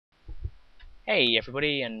Hey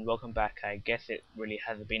everybody, and welcome back. I guess it really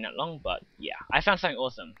hasn't been that long, but yeah, I found something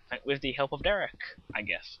awesome with the help of Derek. I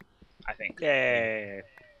guess, I think. Yay!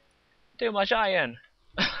 Too much iron.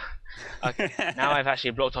 Okay, now I've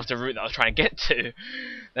actually blocked off the route that I was trying to get to.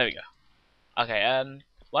 There we go. Okay,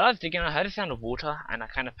 while I was digging, I heard a sound of water, and I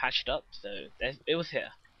kind of patched it up, so it was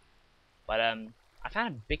here. But I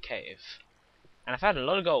found a big cave, and I found a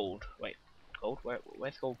lot of gold. Wait, gold?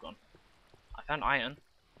 Where's gold gone? I found iron.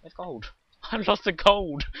 Where's gold? I've lost the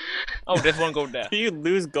gold. Oh, there's one gold there. You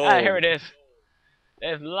lose gold. Ah, here it is.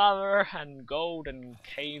 There's lava and gold and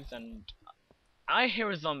caves and... I hear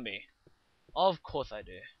a zombie. Of course I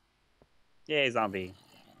do. Yay, zombie.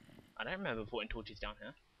 I don't remember putting torches down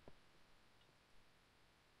here.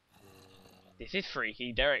 This is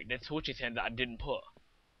freaky. Derek, there's torches here that I didn't put.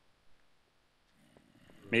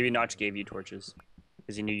 Maybe Notch gave you torches,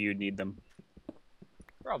 because he knew you'd need them.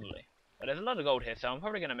 Probably. But there's a lot of gold here, so I'm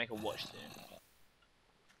probably going to make a watch soon.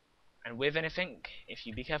 And with anything, if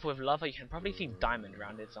you be careful with lava, you can probably see diamond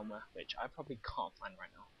around here somewhere, which I probably can't find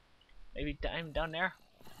right now. Maybe diamond down there?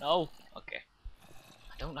 No? Okay.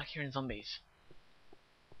 I don't like hearing zombies.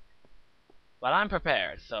 Well, I'm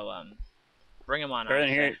prepared, so, bring them on.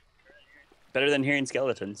 Better than hearing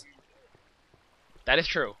skeletons. That is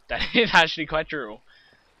true. That is actually quite true.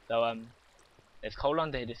 So, there's coal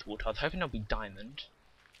under this water. I was hoping there'll be diamond.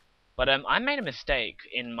 But, I made a mistake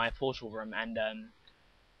in my portal room, and,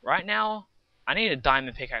 right now, I need a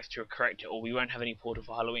diamond pickaxe to correct it, or we won't have any portal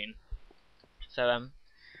for Halloween. So,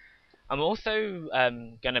 I'm also,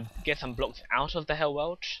 gonna get some blocks out of the Hell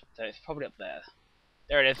World, so it's probably up there.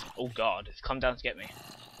 There it is. Oh god, it's come down to get me.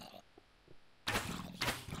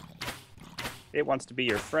 It wants to be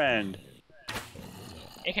your friend.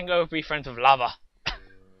 It can go be friends with lava.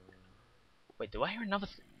 Wait, do I hear another...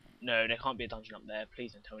 No, there can't be a dungeon up there.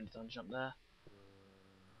 Please don't tell me there's a dungeon up there.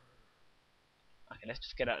 Okay, let's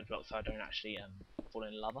just get out of the block so I don't actually fall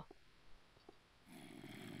in lava.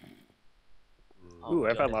 Oh, Ooh, I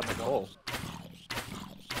God, found lots of coal.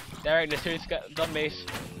 Derek, there's two zombies.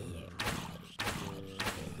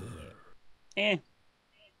 Eh.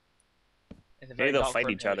 It's a Maybe very they'll dark fight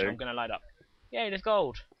room each here, which other. I'm gonna light up. Yay, there's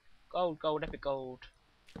gold. Gold, gold, epic gold.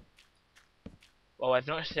 Well, I've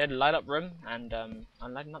not said light up room, and I'm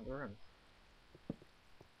lighting up the room.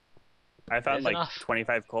 I found There's like enough.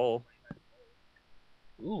 25 coal.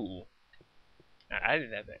 Ooh. That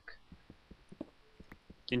is epic.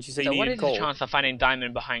 Didn't you say So you what needed is coal? the chance of finding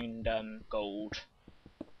diamond behind gold?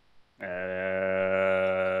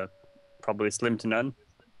 Probably slim to none.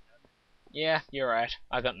 Yeah, you're right.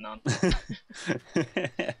 I got none.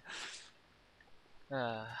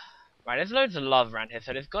 Right, there's loads of lava around here,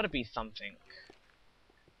 so there's got to be something.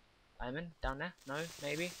 Diamond down there? No,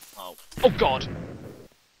 maybe. Oh, oh God!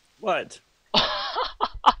 What?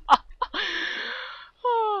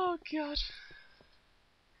 Oh God!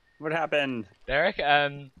 What happened? Derek,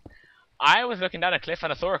 I was looking down a cliff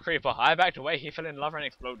and I saw a creeper. I backed away. He fell in lava and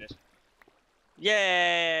exploded.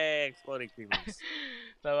 Yay! Exploding creepers.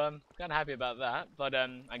 So I'm kind of happy about that. But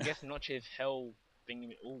I guess Notch's hell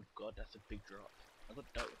thingy. Oh God, that's a big drop. I got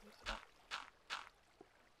dirt with me for that.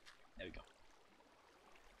 There we go.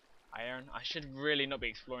 Iron. I should really not be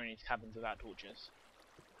exploring these cabins without torches.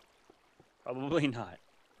 Probably not.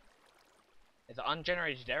 It's an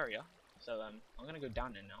ungenerated area, so I'm gonna go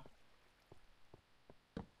down there now.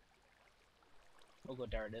 Oh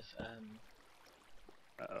God, there it is.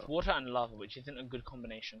 It's water and lava, which isn't a good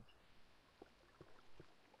combination.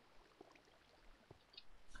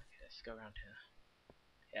 Okay, let's go around here.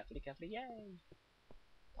 Carefully, carefully, yay!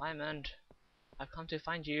 Diamond! I've come to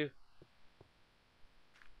find you!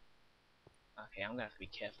 Okay, I'm gonna have to be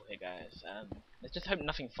careful here, guys. Let's just hope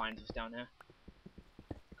nothing finds us down here.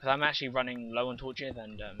 Because I'm actually running low on torches,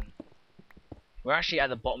 and we're actually at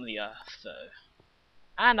the bottom of the earth, so...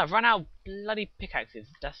 And I've run out of bloody pickaxes,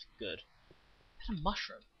 that's good. There's a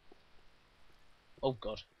mushroom. Oh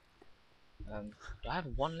God. Do I have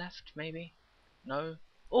one left, maybe? No?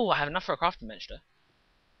 Oh, I have enough for a crafting bench, though.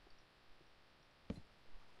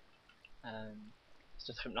 Let's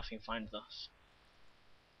just hope nothing finds us.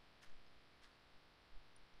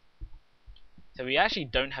 So we actually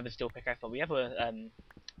don't have a steel pickaxe, but we have a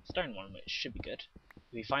stone one, which should be good.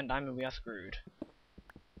 If we find diamond, we are screwed.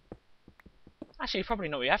 Actually, probably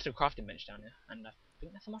not. We have to crafting bench down here, and I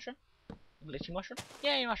think that's a mushroom. A glitchy mushroom.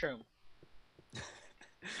 Yay, mushroom!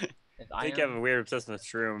 I think you have a weird obsession with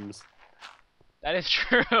shrooms. That is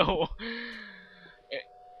true.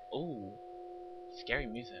 Ooh, scary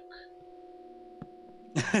music.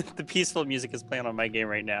 The peaceful music is playing on my game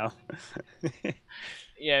right now.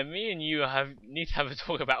 Yeah, me and you need to have a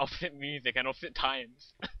talk about opposite music and opposite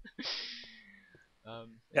times.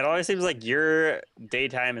 It always seems like your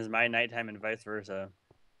daytime is my nighttime and vice versa.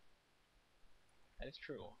 That is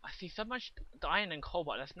true. I see so much iron and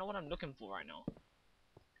cobalt. That's not what I'm looking for right now.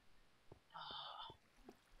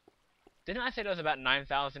 Didn't I say there was about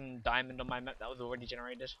 9,000 diamond on my map that was already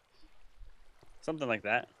generated? Something like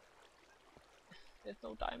that. There's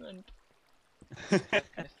no diamond.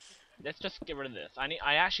 Let's just get rid of this.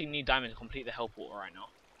 I actually need diamond to complete the help water right now.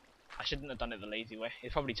 I shouldn't have done it the lazy way.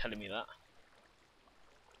 It's probably telling me that.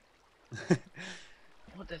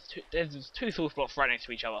 What? There's two source blocks right next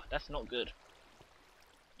to each other. That's not good.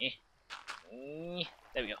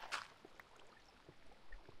 There we go.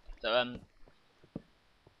 So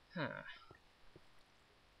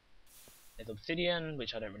there's obsidian,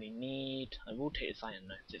 which I don't really need. I will take this iron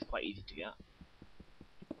though, it's quite easy to get.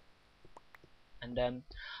 And a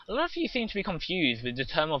lot of you seem to be confused with the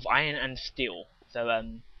term of iron and steel. So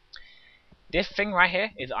this thing right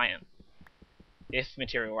here is iron. This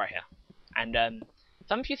material right here. And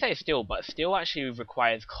some of you say steel, but steel actually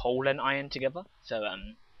requires coal and iron together. So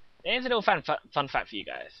there's a little fun fact for you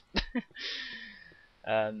guys.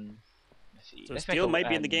 Let's see. So steel might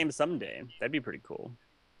be in the game someday. That'd be pretty cool.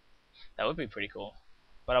 That would be pretty cool.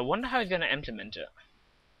 But I wonder how he's going to implement it.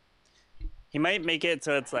 He might make it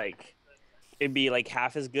so it's like it'd be like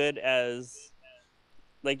half as good as,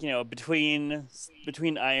 like, you know, between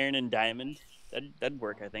iron and diamond. That'd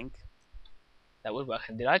work, I think. That would work.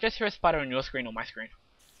 And did I just hear a spider on your screen or my screen?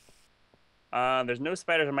 There's no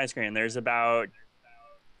spiders on my screen. There's about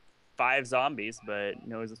 5 zombies, but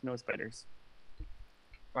no spiders.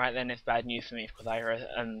 Right, then it's bad news for me because I hear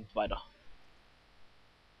a spider.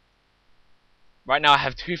 Right now I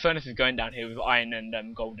have 2 furnaces going down here with iron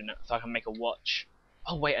and gold in it, so I can make a watch.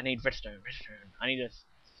 Oh wait, I need redstone. I need a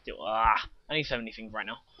steel. I need so many things right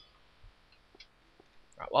now.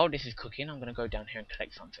 Right, while this is cooking, I'm gonna go down here and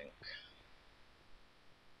collect something.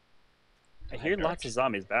 I hear lots of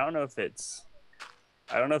zombies, but I don't know if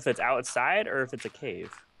it's outside or if it's a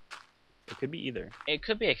cave. It could be either. It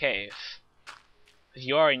could be a cave. Because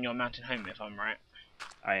you are in your mountain home, if I'm right.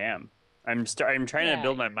 I am. I'm trying to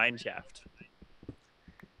build my mine shaft.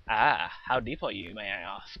 Ah, how deep are you, may I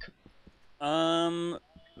ask? From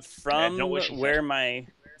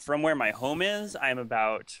where my home is, I'm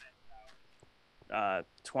about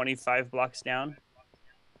 25 blocks down.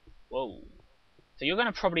 Whoa. So you're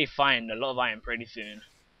gonna probably find a lot of iron pretty soon.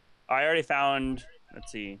 I already found,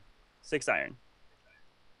 let's see, 6 iron.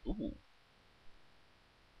 Ooh.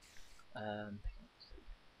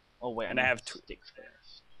 Oh wait, and I have sticks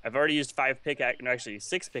first. I've already used 5 pickaxes. No, actually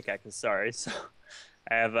 6 pickaxes. Sorry. So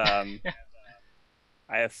I have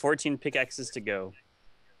I have 14 pickaxes to go.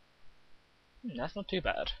 That's not too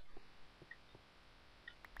bad.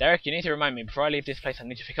 Derek, you need to remind me before I leave this place. I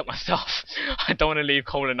need to pick up my stuff. I don't want to leave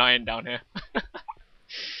coal and iron down here.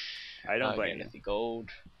 I don't blame you. Let's see, gold.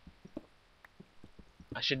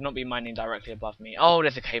 I should not be mining directly above me. Oh,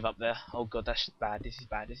 there's a cave up there. Oh god, that's bad. This is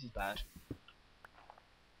bad. This is bad.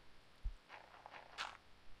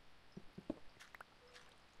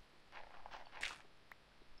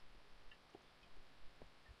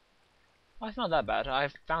 Oh, it's not that bad.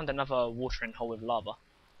 I've found another watering hole with lava.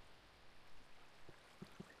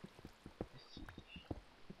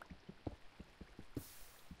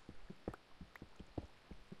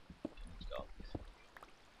 Let's go.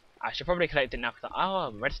 I should probably collect it now.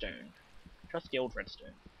 Oh, redstone. Trust the old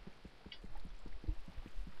redstone.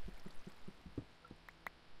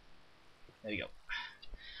 There we go.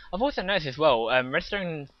 I've also noticed as well,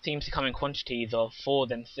 redstone seems to come in quantities of 4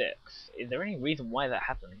 then 6. Is there any reason why that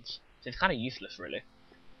happens? So it's kind of useless, really.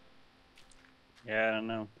 Yeah, I don't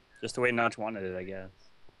know. Just the way Notch wanted it, I guess.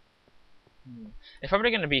 There's probably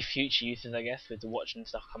going to be future uses, I guess, with the watch and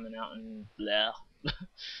stuff coming out and blah.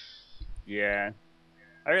 Yeah.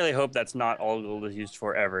 I really hope that's not all gold is used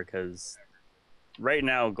for ever, because right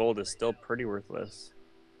now gold is still pretty worthless.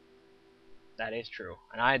 That is true.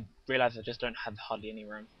 And I realise I just don't have hardly any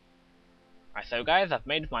room. Alright, so guys, I've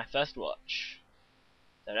made my first watch.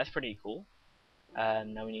 So that's pretty cool.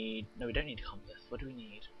 Now we need... No, we don't need a compass. What do we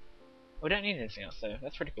need? We don't need anything else, so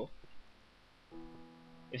that's pretty cool.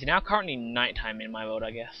 It's now currently nighttime in my world,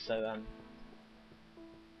 I guess, so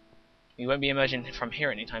we won't be emerging from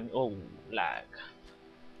here anytime. Oh, lag.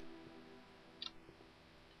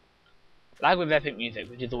 Lag with epic music,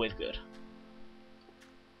 which is always good.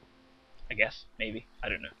 I guess, maybe. I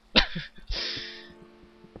don't know.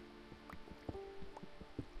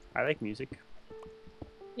 I like music.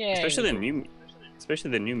 Yeah. Especially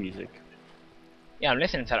the new music. Yeah, I'm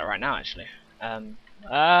listening to that right now, actually.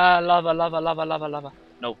 Lava, lava, lava, lava, lava.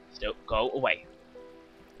 No, still, go away.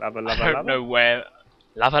 Lava, I lava, don't lava? know where.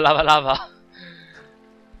 Lava, lava, lava.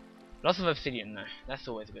 Lots of obsidian though. That's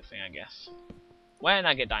always a good thing, I guess. When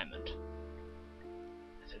I get diamond.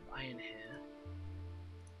 There's iron here.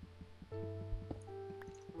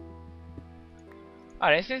 Oh,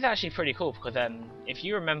 this is actually pretty cool because if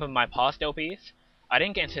you remember my past LPs, I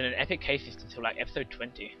didn't get into an epic cave system until like episode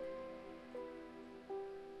 20.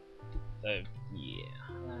 So yeah.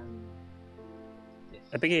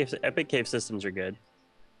 Epic cave systems are good.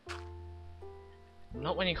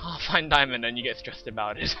 Not when you can't find diamond and you get stressed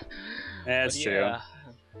about it. Yeah, that's true.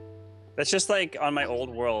 That's just like on my old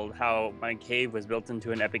world, how my cave was built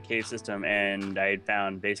into an epic cave system, and I had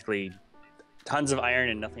found basically tons of iron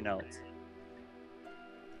and nothing else.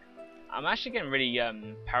 I'm actually getting really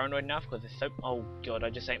paranoid now because it's so. Oh god, I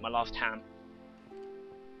just ate my last ham.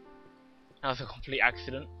 That was a complete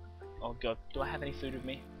accident. Oh god, do I have any food with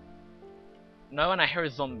me? No, and I hear a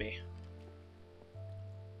zombie.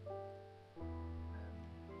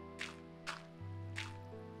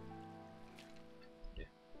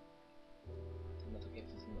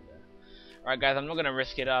 Alright guys, I'm not going to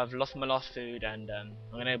risk it. I've lost my last food and I'm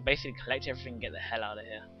going to basically collect everything and get the hell out of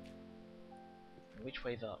here. Which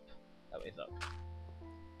way's up? That way's up.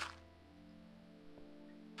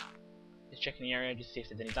 Just checking the area, just see if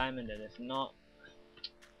there's any diamond, and if not,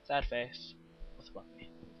 sad face. What's about me?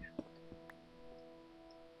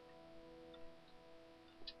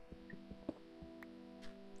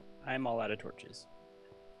 I'm all out of torches.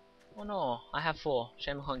 Oh no, I have 4.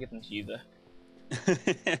 Shame I can't give them to you though.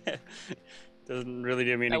 Doesn't really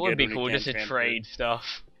do me any good. That would be cool, just to trade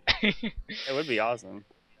stuff. It would be awesome.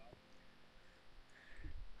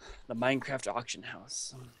 The Minecraft auction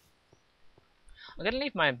house. I'm gonna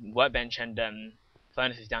leave my workbench and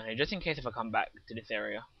furnaces down here, just in case if I come back to this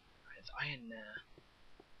area. There's iron there.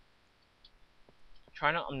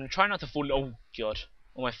 I'm trying not to fall. Oh god,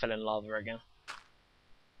 almost fell in lava again.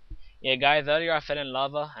 Yeah, guys, earlier I fell in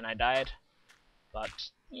lava and I died. But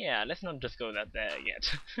yeah, let's not just go that there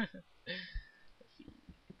yet.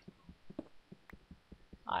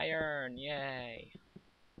 Iron, yay!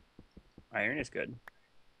 Iron is good.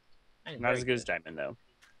 Iron's Not as good good as diamond, though.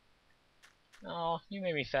 Oh, you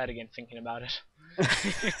made me sad again thinking about it.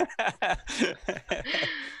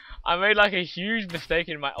 I made like a huge mistake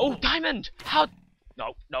in my. Oh, diamond! How?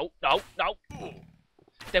 No, no, no, no!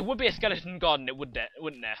 There would be a skeleton garden, wouldn't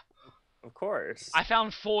there? Of course. I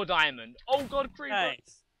found 4 diamond. Oh god, creeper!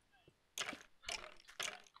 Nice.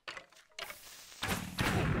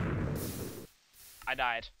 I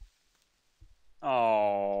died.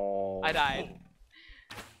 Oh. I died.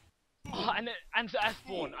 Oh, and at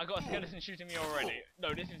spawn, I got a skeleton shooting me already.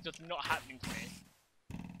 No, this is just not happening to me.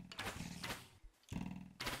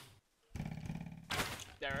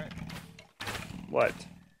 Derek. What?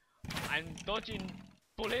 I'm dodging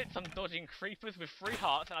bullets, I'm dodging creepers with 3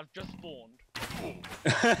 hearts, and I've just spawned.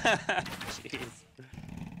 Jeez.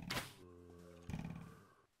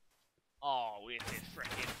 Oh, this is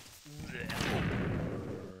freaking.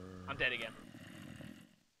 I'm dead again.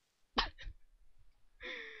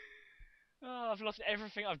 Oh, I've lost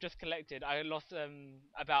everything I've just collected. I lost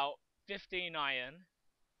about 15 iron,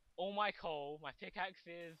 all my coal, my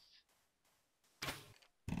pickaxes.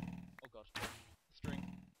 Oh god, string.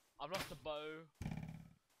 I've lost the bow.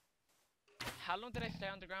 How long did I stay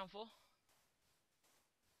underground for?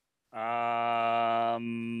 A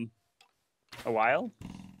while?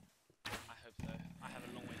 I hope so. I have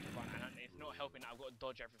a long way to run, and it's not helping. I've got to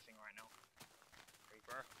dodge everything right now.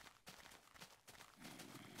 Creeper.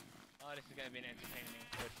 Oh, this is going to be an entertaining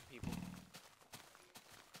episode for people.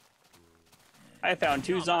 I found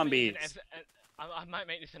 2 zombies. I might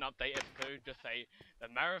make this an update episode, just say, the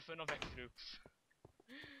Marathon of Exodeux.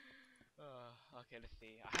 Okay, let's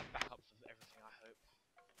see. I have backups of everything, I hope.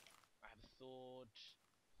 I have a sword.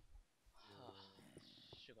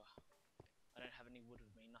 Sugar. I don't have any wood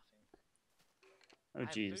with me, nothing. Oh, I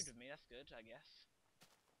have jeez. food with me, that's good, I guess.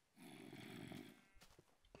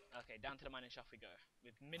 Okay, down to the mining shaft we go,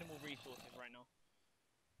 with minimal resources right now.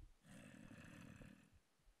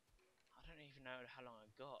 I don't even know how long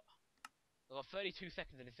I've got. I've got 32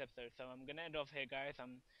 seconds in this episode, so I'm gonna end off here, guys.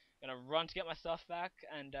 I'm gonna run to get my stuff back,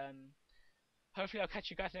 and hopefully I'll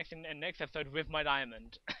catch you guys in the next episode with my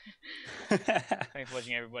diamond. Thanks for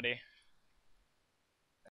watching, everybody.